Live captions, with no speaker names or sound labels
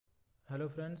Hello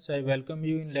friends, I welcome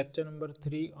you in lecture number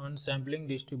 3 on sampling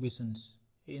distributions.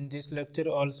 In this lecture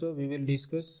also we will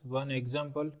discuss one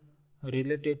example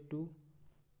related to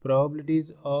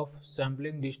probabilities of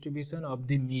sampling distribution of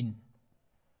the mean.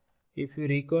 If you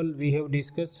recall, we have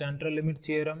discussed central limit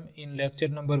theorem in lecture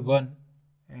number 1,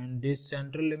 and this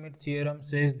central limit theorem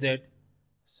says that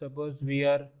suppose we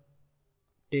are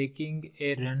taking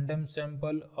a random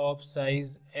sample of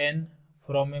size n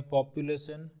from a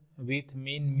population with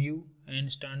mean mu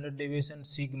and standard deviation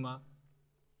sigma,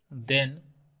 then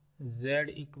z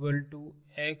equal to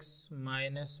x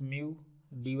minus mu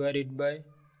divided by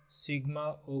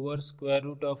sigma over square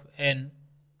root of n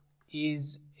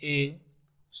is a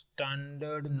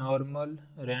standard normal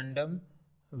random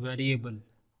variable,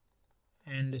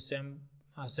 and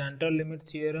central limit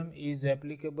theorem is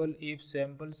applicable if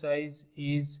sample size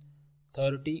is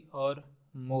 30 or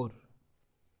more.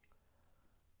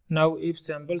 Now if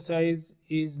sample size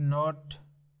is not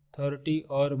 30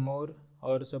 or more,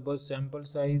 or suppose sample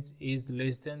size is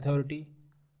less than 30,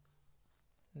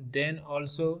 then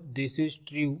also this is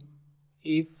true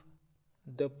if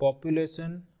the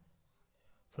population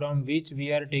from which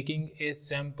we are taking a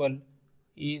sample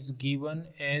is given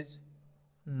as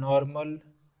normal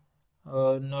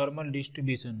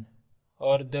distribution,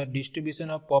 or the distribution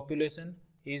of population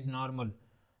is normal.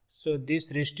 So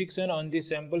this restriction on the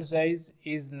sample size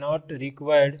is not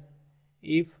required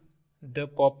if the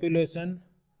population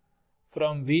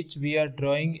from which we are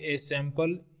drawing a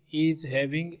sample is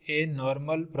having a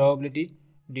normal probability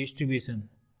distribution.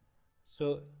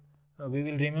 So we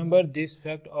will remember this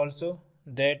fact also,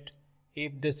 that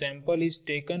if the sample is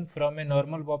taken from a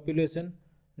normal population,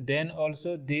 then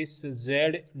also this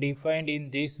z defined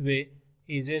in this way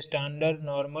is a standard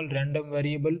normal random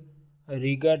variable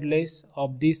regardless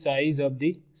of the size of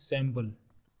the sample.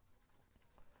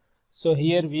 So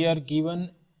here we are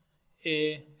given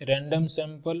a random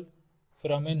sample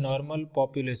from a normal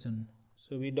population,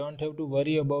 so we don't have to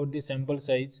worry about the sample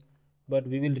size, but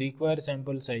we will require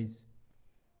sample size.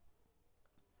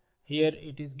 Here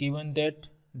it is given that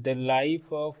the life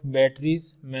of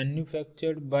batteries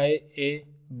manufactured by a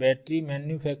battery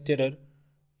manufacturer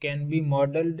can be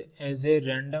modeled as a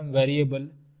random variable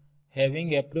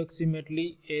having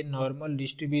approximately a normal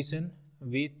distribution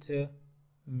with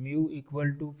mu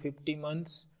equal to 50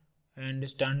 months and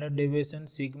standard deviation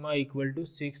sigma equal to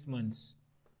 6 months.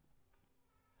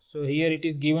 So here it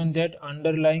is given that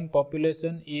underlying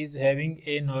population is having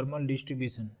a normal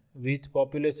distribution with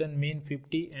population mean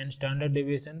 50 and standard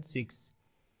deviation 6.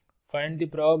 Find the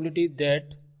probability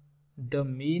that the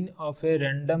mean of a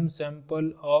random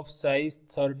sample of size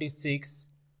 36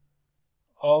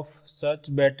 of such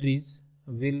batteries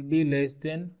will be less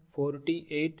than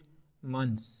 48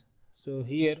 months. So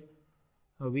here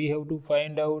we have to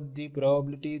find out the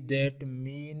probability that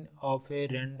mean of a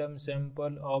random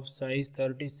sample of size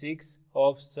 36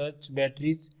 of such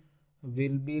batteries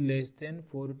will be less than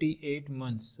 48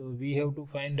 months. So we have to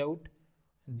find out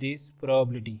this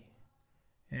probability,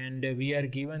 and we are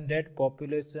given that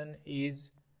population is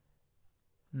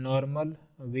normal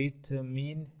with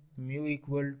mean mu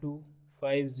equal to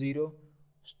 50,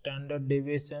 standard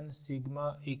deviation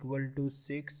sigma equal to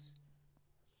 6.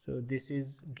 So this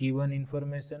is given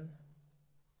information,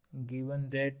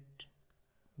 given that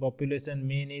population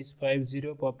mean is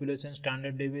 50, population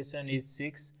standard deviation is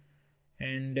 6,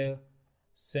 and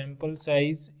sample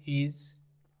size is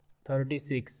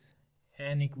 36,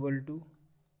 n equal to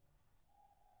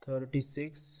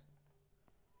 36.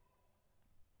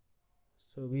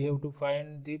 So we have to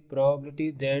find the probability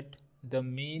that the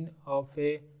mean of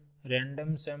a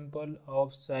random sample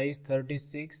of size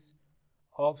 36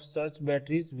 of such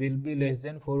batteries will be less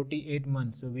than 48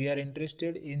 months. So we are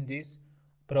interested in this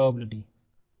probability.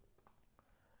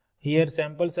 Here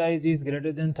sample size is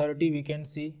greater than 30, we can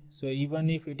see. So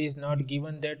even if it is not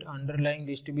given that underlying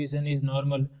distribution is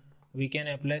normal, we can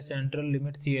apply central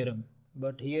limit theorem.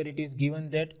 But here it is given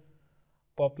that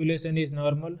population is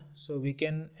normal, so we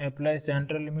can apply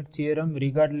central limit theorem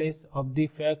regardless of the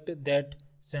fact that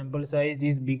sample size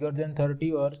is bigger than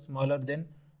 30 or smaller than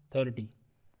 30.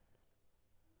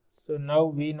 So now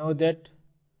we know that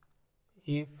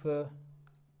if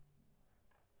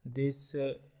this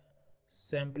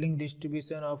sampling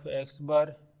distribution of x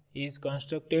bar is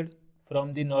constructed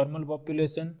from the normal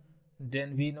population,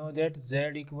 then we know that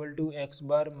z equal to x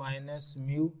bar minus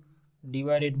mu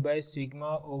divided by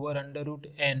sigma over under root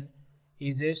n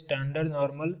is a standard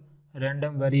normal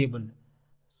random variable.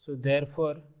 So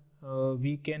therefore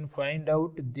we can find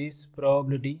out this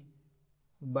probability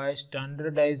by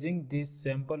standardizing this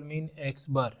sample mean x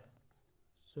bar.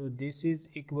 So this is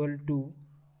equal to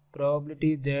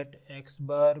probability that x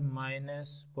bar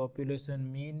minus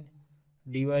population mean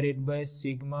divided by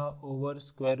sigma over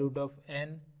square root of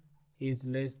n is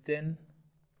less than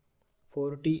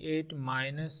 48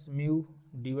 minus mu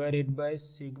divided by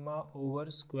sigma over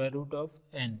square root of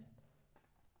n.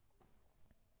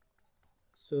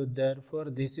 So therefore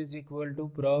this is equal to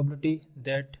probability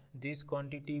that this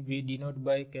quantity we denote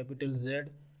by capital Z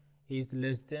is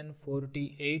less than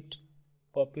 48.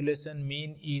 Population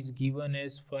mean is given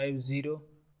as 50.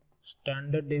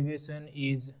 Standard deviation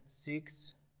is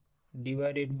 6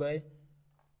 divided by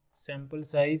sample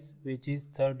size, which is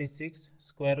 36,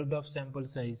 square root of sample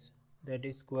size, that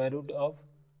is square root of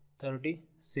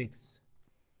 36.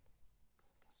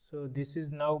 So this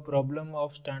is now problem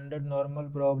of standard normal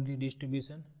probability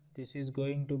distribution. This is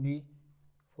going to be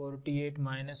 48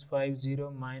 minus 50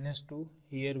 minus 2.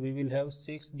 Here we will have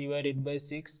 6 divided by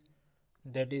 6,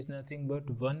 that is nothing but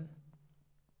 1.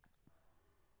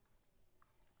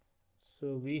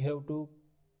 So we have to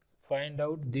find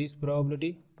out this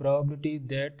probability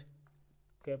that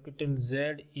capital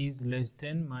Z is less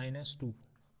than minus 2.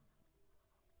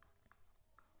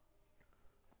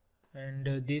 And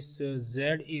this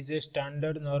Z is a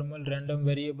standard normal random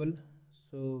variable,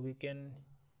 so we can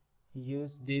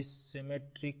use this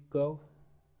symmetric curve,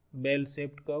 bell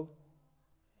shaped curve.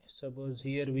 Suppose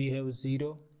here we have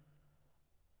 0,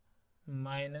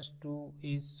 minus 2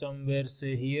 is somewhere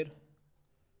say here,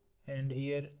 and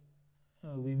here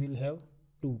we will have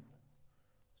 2.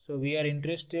 So we are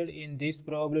interested in this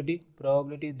probability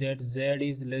that Z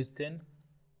is less than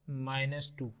minus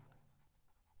 2.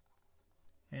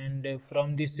 And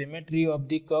from the symmetry of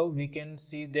the curve we can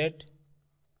see that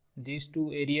these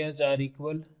two areas are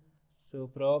equal. So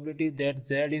probability that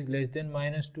Z is less than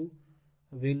minus 2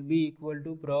 will be equal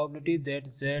to probability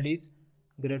that Z is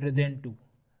greater than 2.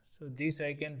 So this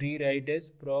I can rewrite as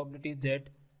probability that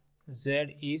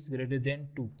Z is greater than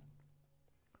 2.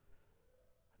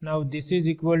 Now this is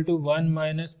equal to 1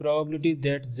 minus probability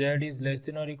that Z is less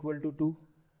than or equal to 2,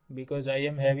 because I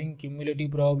am having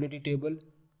cumulative probability table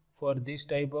for this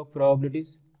type of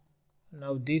probabilities.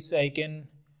 Now this I can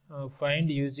find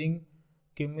using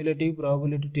cumulative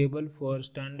probability table for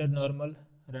standard normal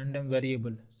random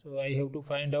variable. So I have to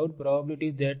find out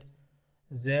probability that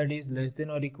Z is less than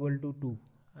or equal to 2.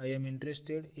 I am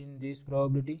interested in this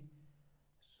probability.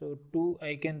 So 2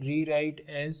 I can rewrite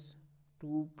as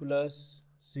 2 plus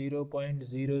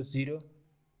 0.00.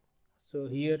 So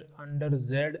here under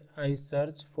Z I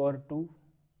search for 2.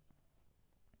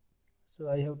 So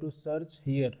I have to search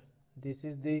here. This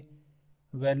is the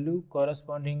value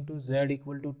corresponding to Z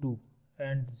equal to 2,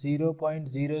 and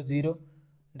 0.00,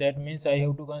 that means I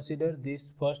have to consider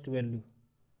this first value.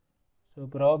 So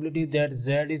probability that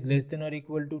Z is less than or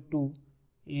equal to 2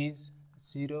 is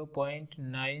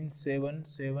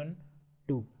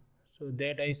 0.9772. So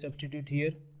that I substitute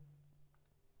here.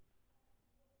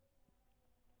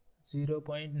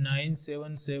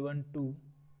 0.9772.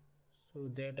 So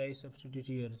that I substitute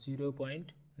here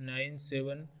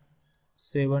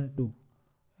 0.9772,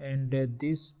 and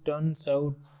this turns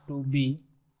out to be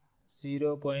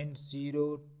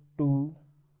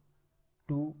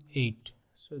 0.0228.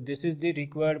 So this is the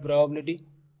required probability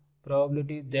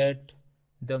that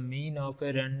the mean of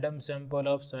a random sample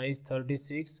of size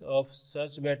 36 of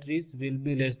such batteries will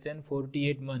be less than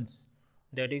 48 months.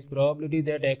 That is, probability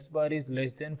that X bar is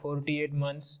less than 48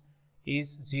 months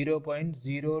is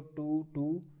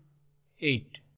 0.0228.